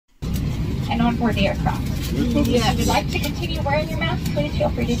on board the aircraft. If you'd like to continue wearing your mask, please feel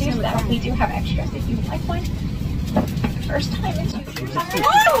free to do so. We do have extras if you would like one. First time in 2 years.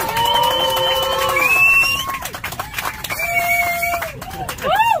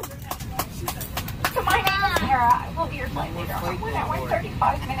 So my name is Sarah. I will be your flight leader on a 1 hour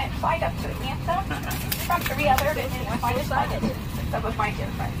 35-minute flight up to Atlanta from Korea. There it is. Some of my dear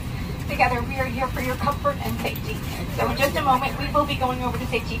friends. Together, we are here for your comfort and safety. So in just a moment, we will be going over the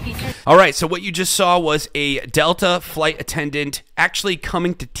safety features. All right, so what you just saw was a Delta flight attendant actually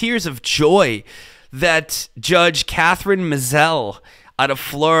coming to tears of joy that Judge Catherine Mizell out of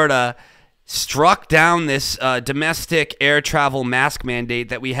Florida struck down this domestic air travel mask mandate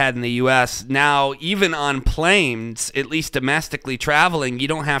that we had in the U.S. Now, even on planes, at least domestically traveling, you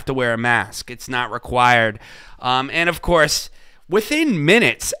don't have to wear a mask. It's not required. And of course, within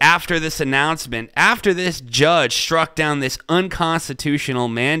minutes after this announcement, after this judge struck down this unconstitutional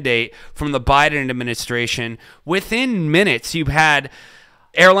mandate from the Biden administration, within minutes you've had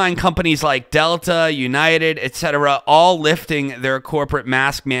airline companies like Delta, United, etc., all lifting their corporate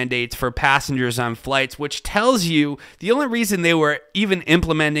mask mandates for passengers on flights, which tells you the only reason they were even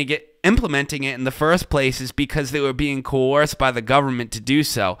implementing it in the first place is because they were being coerced by the government to do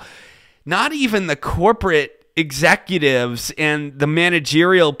so. Not even the corporate executives and the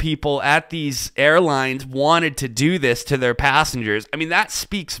managerial people at these airlines wanted to do this to their passengers. I mean, that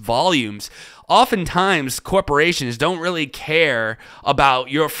speaks volumes. Oftentimes, corporations don't really care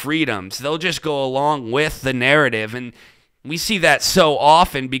about your freedoms. They'll just go along with the narrative. And we see that so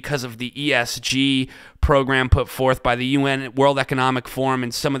often because of the ESG program put forth by the UN, World Economic Forum,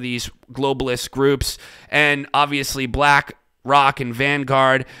 and some of these globalist groups, and obviously BlackRock and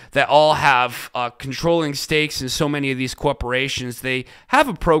Vanguard that all have controlling stakes in so many of these corporations. They have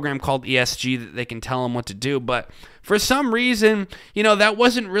a program called ESG that they can tell them what to do, but for some reason, you know, that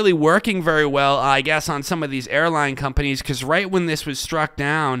wasn't really working very well, I guess, on some of these airline companies, because right when this was struck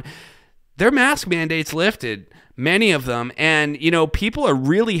down, their mask mandates lifted, many of them, and, you know, people are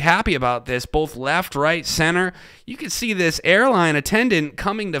really happy about this, both left, right, center. You can see this airline attendant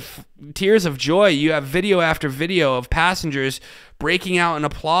coming to tears of joy. You have video after video of passengers breaking out in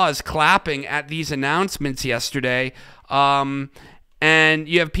applause, clapping at these announcements yesterday, and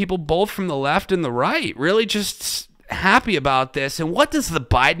you have people both from the left and the right really just happy about this. And what does the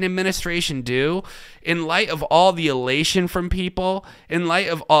Biden administration do in light of all the elation from people, in light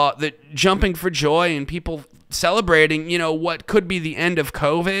of the jumping for joy and people celebrating, you know, what could be the end of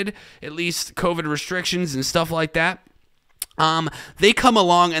COVID, at least COVID restrictions and stuff like that? They come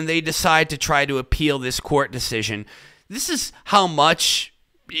along and they decide to try to appeal this court decision. This is how much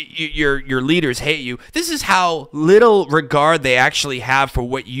your leaders hate you. This is how little regard they actually have for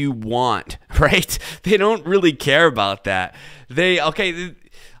what you want, right? They don't really care about that.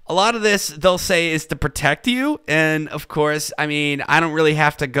 A lot of this, they'll say, is to protect you. And of course, I mean, I don't really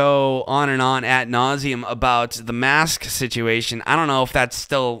have to go on and on ad nauseum about the mask situation. I don't know if that's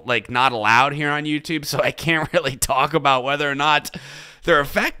still like not allowed here on YouTube, so I can't really talk about whether or not they're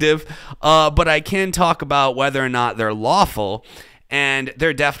effective, but I can talk about whether or not they're lawful. And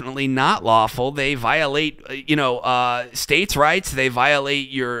they're definitely not lawful. They violate, states' rights. They violate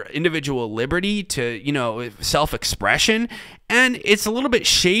your individual liberty to, self-expression. And it's a little bit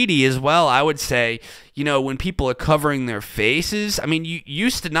shady as well, I would say, when people are covering their faces. I mean, you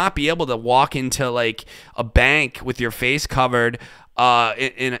used to not be able to walk into, like, a bank with your face covered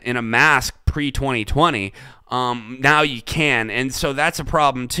in a mask pre-2020. Now you can. And so that's a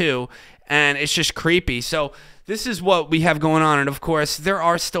problem, too. And it's just creepy. So this is what we have going on. And, of course, there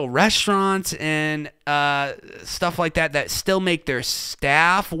are still restaurants and stuff like that that still make their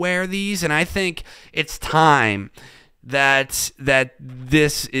staff wear these. And I think it's time that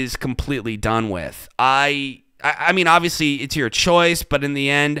this is completely done with. I mean, obviously, it's your choice. But in the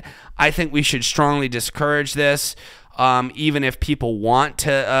end, I think we should strongly discourage this. Even if people want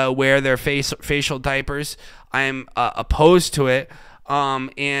to wear their facial diapers, I am opposed to it.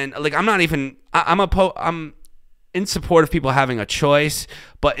 And, like, I'm in support of people having a choice,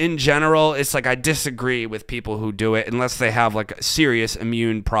 but in general, it's like I disagree with people who do it unless they have like a serious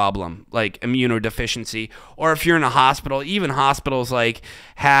immune problem, like immunodeficiency, or if you're in a hospital. Even hospitals like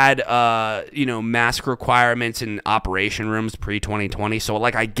had mask requirements in operation rooms pre-2020, so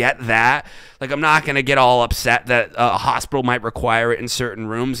like I get that. Like, I'm not gonna get all upset that a hospital might require it in certain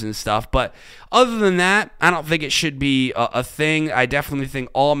rooms and stuff, but other than that, I don't think it should be a thing. I definitely think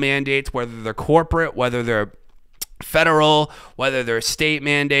all mandates, whether they're corporate, whether they're federal, whether they're state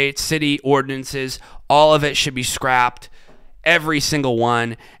mandates, city ordinances, all of it should be scrapped, every single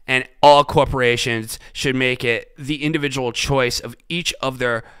one, and all corporations should make it the individual choice of each of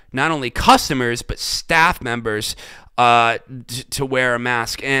their not only customers but staff members to wear a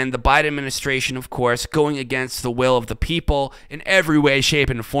mask. And the Biden administration, of course, going against the will of the people in every way, shape,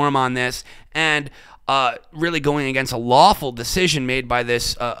 and form on this, and really going against a lawful decision made by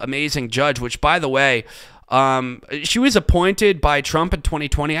this amazing judge, which, by the way, she was appointed by Trump in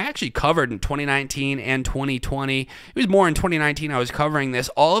 2020. I actually covered in 2019 and 2020. It was more in 2019 I was covering this.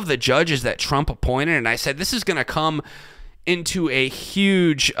 All of the judges that Trump appointed, and I said this is going to come into a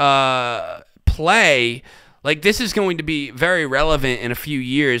huge play. Like, this is going to be very relevant in a few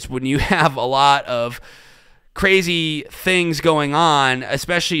years when you have a lot of crazy things going on,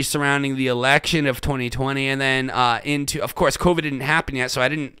 especially surrounding the election of 2020, and then into, of course, COVID didn't happen yet, so I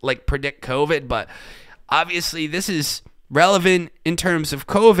didn't predict COVID, but obviously this is relevant in terms of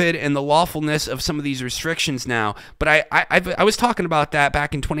COVID and the lawfulness of some of these restrictions now. But I was talking about that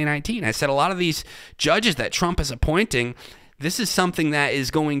back in 2019. I said a lot of these judges that Trump is appointing, this is something that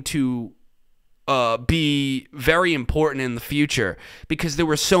is going to be very important in the future, because there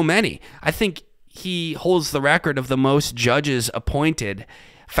were so many. I think he holds the record of the most judges appointed,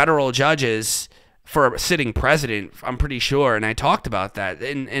 federal judges, for a sitting president, I'm pretty sure, and I talked about that.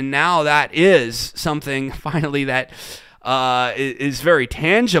 And now that is something, finally, that is very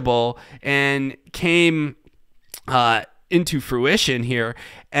tangible and came into fruition here.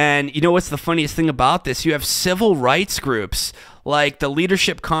 And you know what's the funniest thing about this? You have civil rights groups like the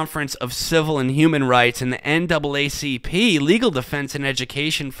Leadership Conference of Civil and Human Rights and the NAACP, Legal Defense and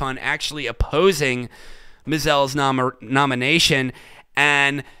Education Fund, actually opposing Mizell's nomination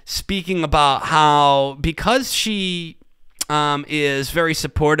and speaking about how, because she is very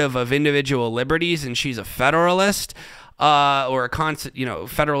supportive of individual liberties and she's a federalist, or a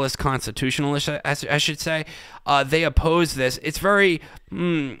federalist constitutionalist, I should say, they oppose this. It's very,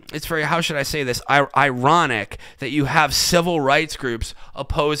 how should I say this, ironic that you have civil rights groups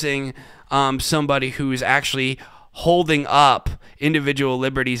opposing somebody who's actually holding up individual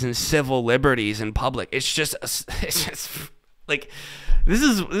liberties and civil liberties in public. It's just like,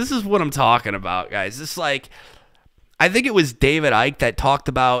 this is what I'm talking about, guys. It's like, I think it was David Icke that talked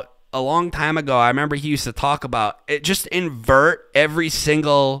about a long time ago. I remember he used to talk about it, just invert every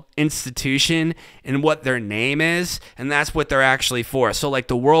single institution and what their name is, and that's what they're actually for. So like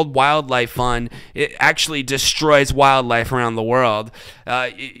the World Wildlife Fund, it actually destroys wildlife around the world.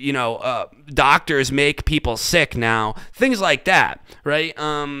 Doctors make people sick now, things like that, right?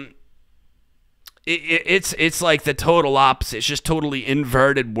 It's like the total opposite. It's just totally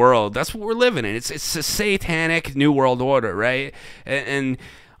inverted world. That's what we're living in. It's a satanic new world order, right? And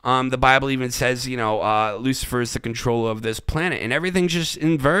the Bible even says, Lucifer is the controller of this planet, and everything's just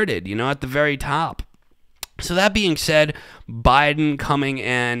inverted, at the very top. So that being said, Biden coming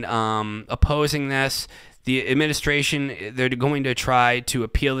and opposing this, the administration, they're going to try to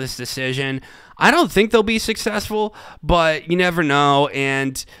appeal this decision. I don't think they'll be successful, but you never know,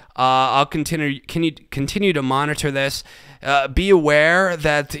 and I'll continue to monitor this. Be aware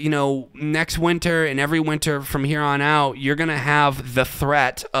that, next winter and every winter from here on out, you're going to have the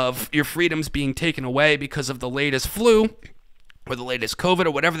threat of your freedoms being taken away because of the latest flu or the latest COVID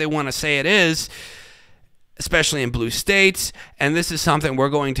or whatever they want to say it is, especially in blue states. And this is something we're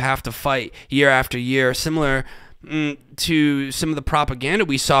going to have to fight year after year, similar to some of the propaganda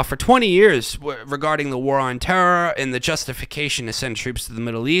we saw for 20 years regarding the war on terror and the justification to send troops to the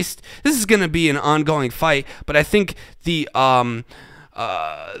Middle East. This is going to be an ongoing fight, but I think the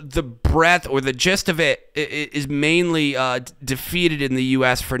breadth or the gist of it is mainly defeated in the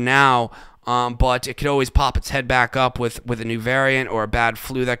U.S. for now, but it could always pop its head back up with a new variant or a bad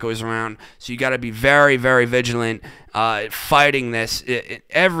flu that goes around. So you got to be very, very vigilant, fighting this in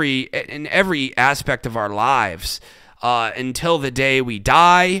every aspect of our lives until the day we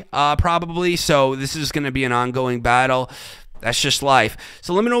die, probably. So this is going to be an ongoing battle. That's just life.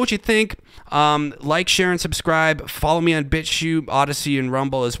 So let me know what you think. Like, share, and subscribe. Follow me on BitChute, Odyssey, and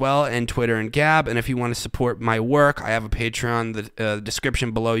Rumble as well, and Twitter and Gab. And if you want to support my work, I have a Patreon. The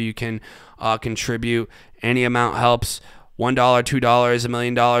description below, you can contribute. Any amount helps. $1, $2, $1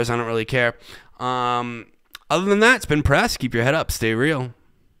 million. I don't really care. Other than that, it's been Press. Keep your head up. Stay real.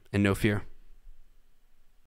 And no fear.